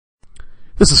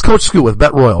This is Coach Scoot with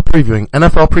Bet Royal previewing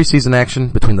NFL preseason action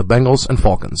between the Bengals and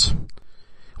Falcons.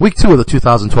 Week 2 of the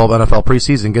 2012 NFL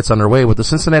preseason gets underway with the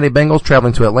Cincinnati Bengals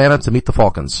traveling to Atlanta to meet the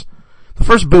Falcons. The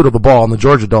first boot of the ball in the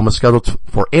Georgia Dome is scheduled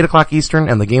for 8 o'clock Eastern,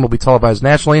 and the game will be televised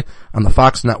nationally on the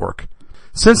Fox network.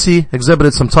 Cincy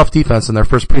exhibited some tough defense in their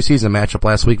first preseason matchup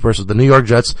last week versus the New York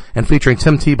Jets and featuring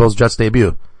Tim Tebow's Jets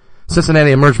debut.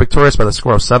 Cincinnati emerged victorious by the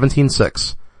score of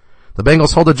 17-6. The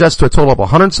Bengals held the Jets to a total of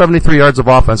 173 yards of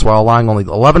offense while allowing only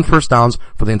 11 first downs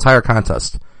for the entire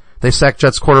contest. They sacked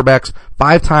Jets quarterbacks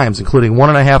 5 times, including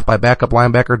 1.5 by backup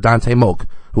linebacker Dante Moak,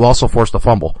 who also forced a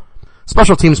fumble.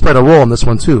 Special teams played a role in this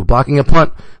one too, blocking a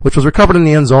punt, which was recovered in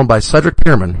the end zone by Cedric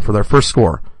Pearman for their first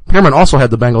score. Pearman also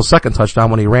had the Bengals' second touchdown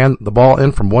when he ran the ball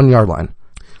in from 1 yard line.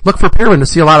 Look for Pearman to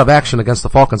see a lot of action against the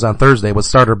Falcons on Thursday with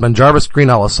starter Benjarvis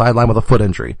Green-Ellis sidelined with a foot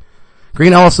injury.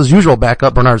 Green-Ellis' usual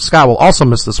backup, Bernard Scott, will also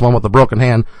miss this one with a broken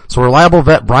hand, so reliable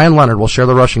vet Brian Leonard will share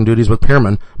the rushing duties with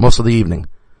Pearman most of the evening.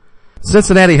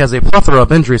 Cincinnati has a plethora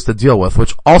of injuries to deal with,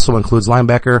 which also includes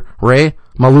linebacker Ray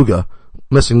Maluga,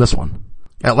 missing this one.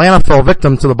 Atlanta fell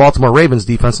victim to the Baltimore Ravens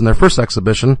defense in their first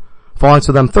exhibition, falling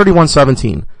to them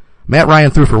 31-17. Matt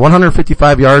Ryan threw for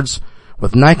 155 yards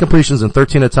with 9 completions and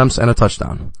 13 attempts and a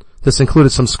touchdown. This included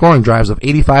some scoring drives of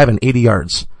 85 and 80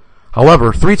 yards.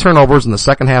 However, 3 turnovers in the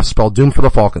second half spelled doom for the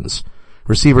Falcons.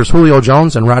 Receivers Julio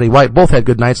Jones and Roddy White both had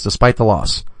good nights despite the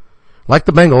loss. Like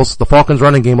the Bengals, the Falcons'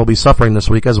 running game will be suffering this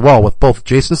week as well, with both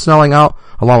Jason Snelling out,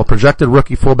 along with projected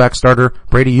rookie fullback starter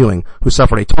Brady Ewing, who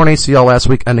suffered a torn ACL last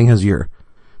week ending his year.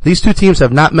 These two teams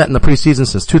have not met in the preseason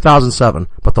since 2007,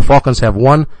 but the Falcons have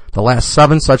won the last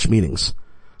 7 such meetings.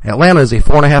 Atlanta is a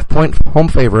 4.5 point home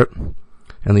favorite,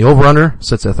 and the over-under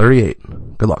sits at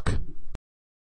 38. Good luck.